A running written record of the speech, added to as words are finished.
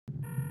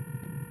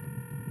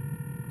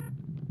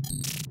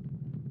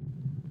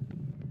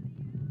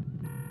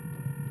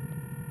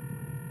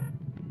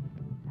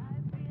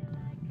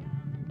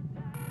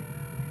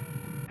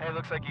Hey,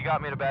 looks like you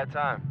got me at a bad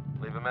time.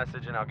 Leave a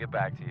message and I'll get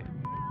back to you.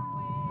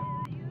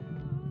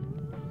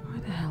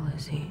 Where the hell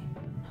is he?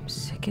 I'm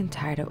sick and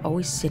tired of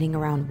always sitting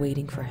around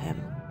waiting for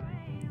him.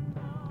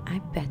 I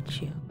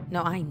bet you.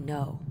 No, I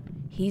know.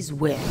 He's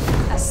with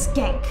a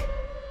skank.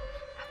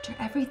 After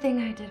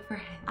everything I did for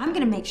him, I'm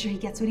gonna make sure he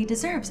gets what he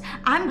deserves.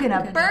 I'm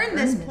gonna burn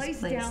this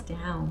place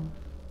down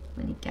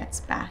when he gets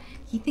back.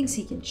 He thinks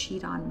he can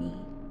cheat on me.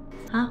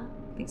 Huh?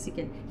 He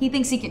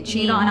thinks he can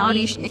cheat on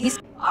auditions.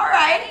 All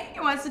right, he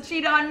wants to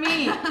cheat on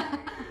me.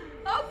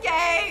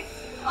 Okay.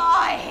 Oh,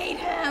 I hate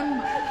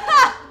him.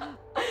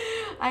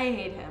 I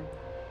hate him.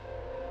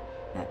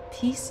 That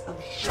piece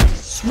of shit.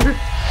 Swear.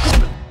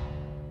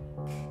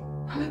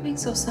 Why am I being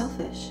so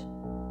selfish?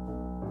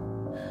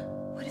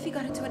 What if he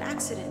got into an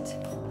accident?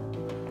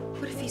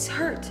 What if he's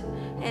hurt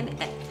and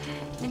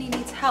he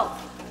needs help?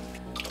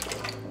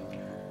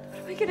 What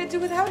am I gonna do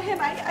without him?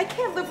 I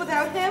can't live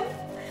without him.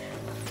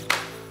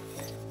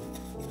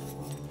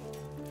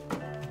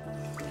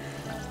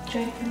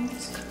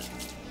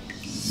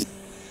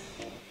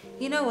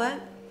 You know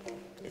what?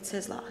 It's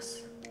his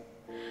loss.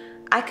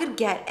 I could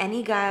get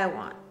any guy I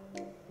want.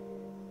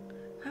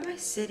 Why am I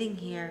sitting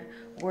here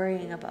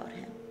worrying about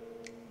him?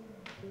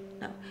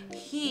 No,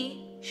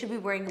 he should be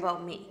worrying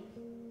about me.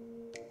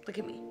 Look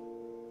at me.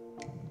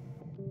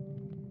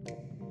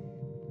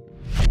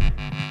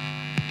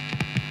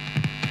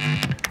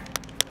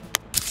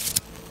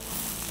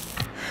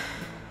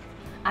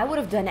 I would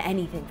have done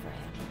anything for him.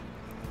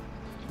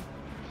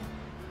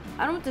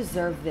 I don't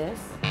deserve this.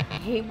 I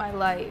hate my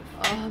life.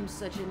 Oh, I'm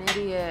such an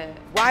idiot.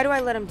 Why do I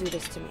let him do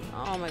this to me?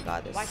 Oh my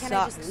God, this sucks. Why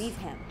can't I just leave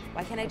him?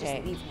 Why can't I just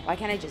leave him? Why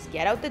can't I just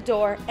get out the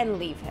door and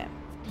leave him?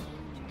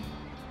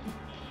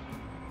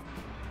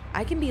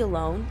 I can be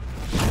alone.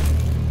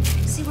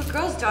 See, what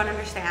girls don't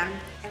understand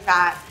is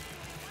that,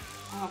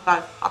 oh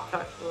God,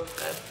 Pop-Tarts look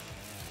good.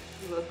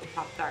 You look good,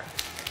 Pop-Tart.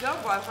 Your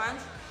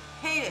boyfriends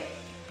hate it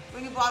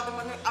when you bother them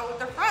when they're out with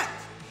their friends.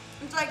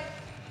 It's like,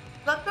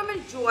 let them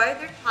enjoy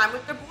their time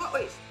with their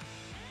boys.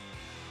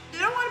 They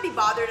don't want to be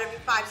bothered every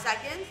 5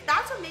 seconds.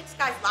 That's what makes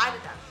guys lie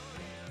to them.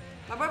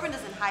 My boyfriend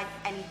doesn't hide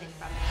anything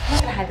from me. I'm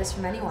not gonna hide this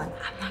from anyone.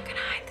 I'm not gonna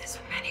hide this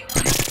from anyone.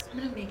 I'm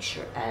gonna make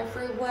sure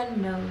everyone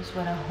knows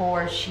what a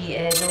whore she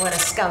is and what a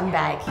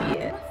scumbag he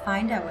is.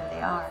 Find out where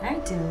they are. I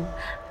do. I'm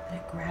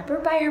gonna grab her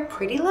by her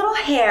pretty little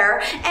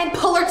hair and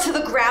pull her to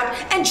the ground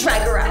and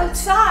drag her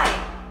outside.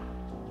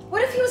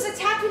 What if he was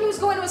attacked when he was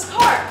going to his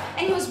car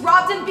and he was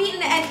robbed and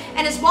beaten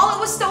and his wallet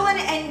was stolen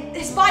and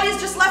his body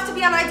is just left to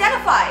be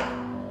unidentified?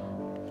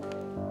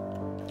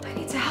 I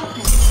need to help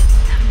him.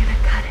 I'm gonna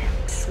cut him.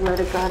 I swear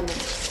to God,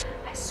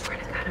 I swear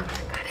to God, I'm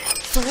gonna cut him.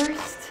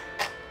 First,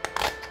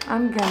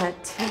 I'm gonna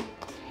take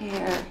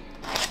care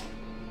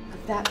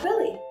of that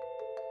Billy.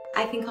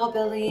 I can call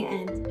Billy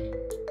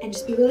and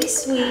just be really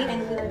sweet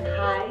and be like,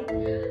 hi,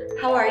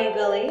 how are you,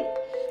 Billy?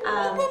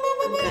 I'm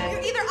good.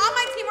 You're either on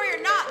my team or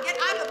you're not. Get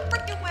out of the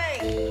freaking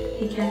way.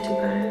 He can't do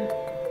better.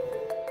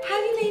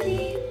 Have you maybe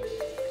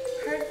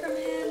heard from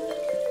him?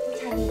 What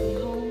time will he be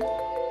home?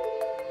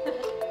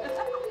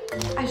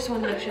 I just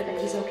want to make sure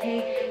that he's okay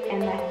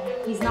and that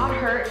he's not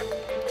hurt. How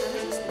does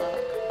this look?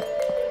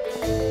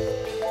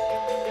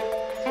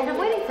 And I'm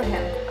waiting for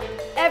him.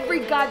 Every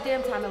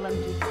goddamn time I let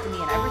him do this to me,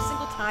 and every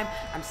single time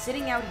I'm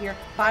sitting out here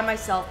by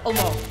myself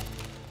alone.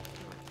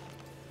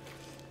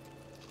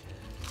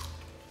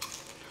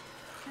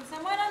 Can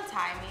someone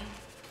untie me?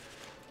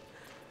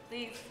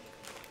 Please.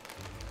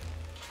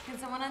 Can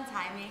someone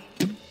untie me?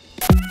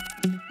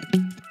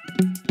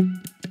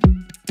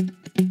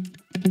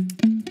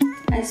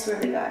 I swear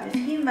to God, if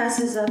he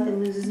messes up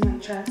and loses my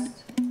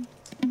trust,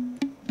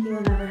 he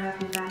will never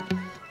have me back.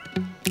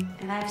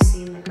 And I've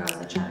seen the girls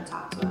that try to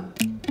talk to him.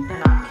 They're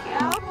not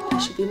cute. I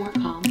should be more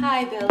calm.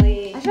 Hi,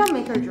 Billy. I should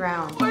make her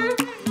drown. What if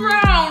she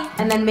drown?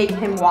 And then make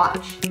him watch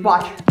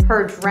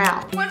her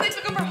drown. What if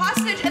they took her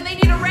hostage and they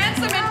need a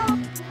ransom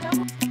and...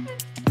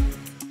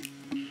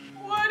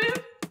 What if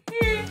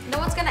he... No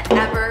one's gonna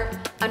ever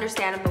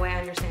understand him the way I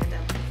understand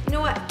him. You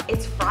know what?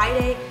 It's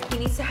Friday. He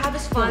needs to have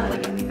his fun.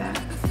 Like, get me back.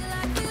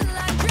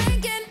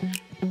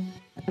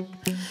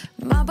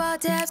 My bar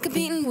tabs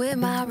competing with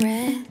my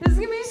rent. This is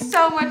gonna be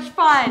so much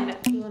fun.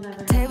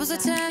 Tables will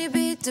turn, you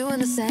be doing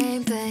the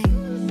same thing.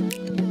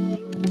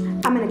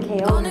 I'm gonna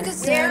KO her.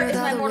 Where is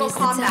my Mortal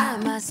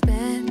Kombat? I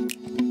spent.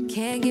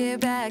 Can't get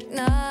back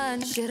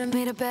none. Should've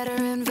made a better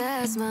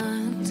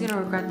investment. He's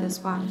gonna regret this,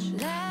 watch.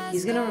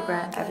 He's gonna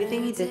regret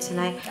everything he did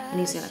tonight, and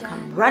he's gonna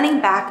come running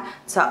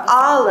back to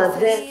all of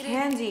this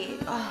candy.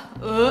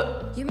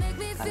 You make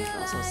me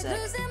feel so like sick.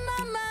 losing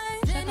my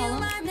mind. Then it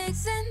might make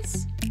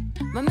sense.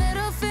 My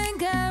middle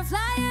finger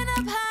flying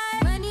up high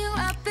when you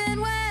up and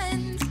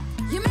went.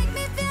 You make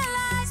me feel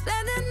like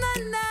spending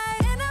the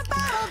night in a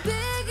bottle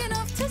big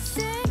enough to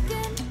sink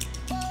in.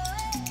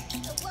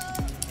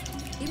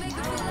 You make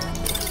me feel like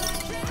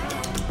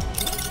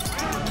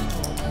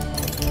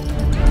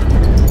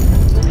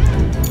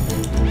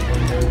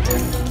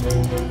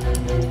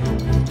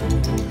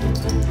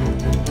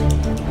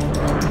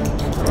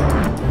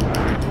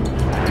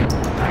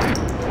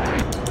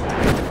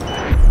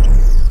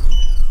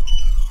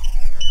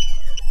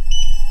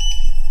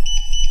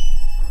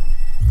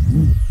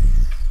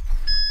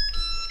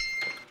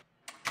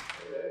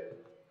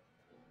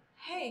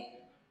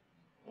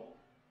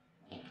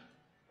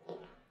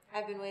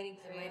been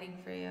waiting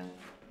for you.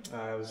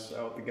 I was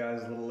out with the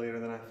guys a little later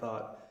than I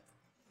thought.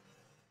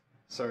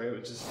 Sorry, it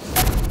was just...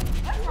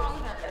 What's wrong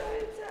with our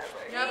guys?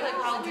 You know, I play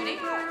Call of Duty. And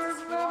then when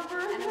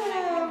I came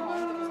home,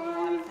 there was a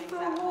lot of things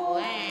that were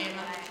lame.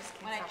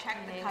 When I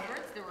checked the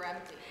cupboards, they were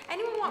empty.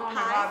 Anyone want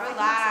pie?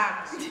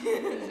 Relax.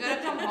 He's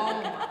gonna come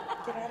home.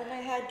 Get out of my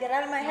head, get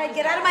out of my head,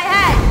 get out of my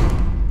head!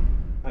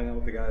 I know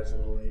with the guys a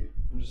little late.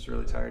 I'm just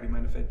really tired. You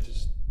mind if I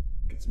just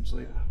get some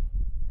sleep?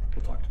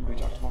 We'll talk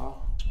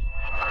tomorrow.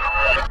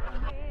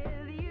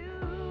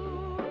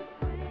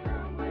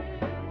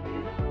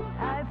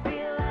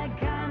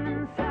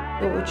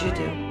 What would you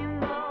do?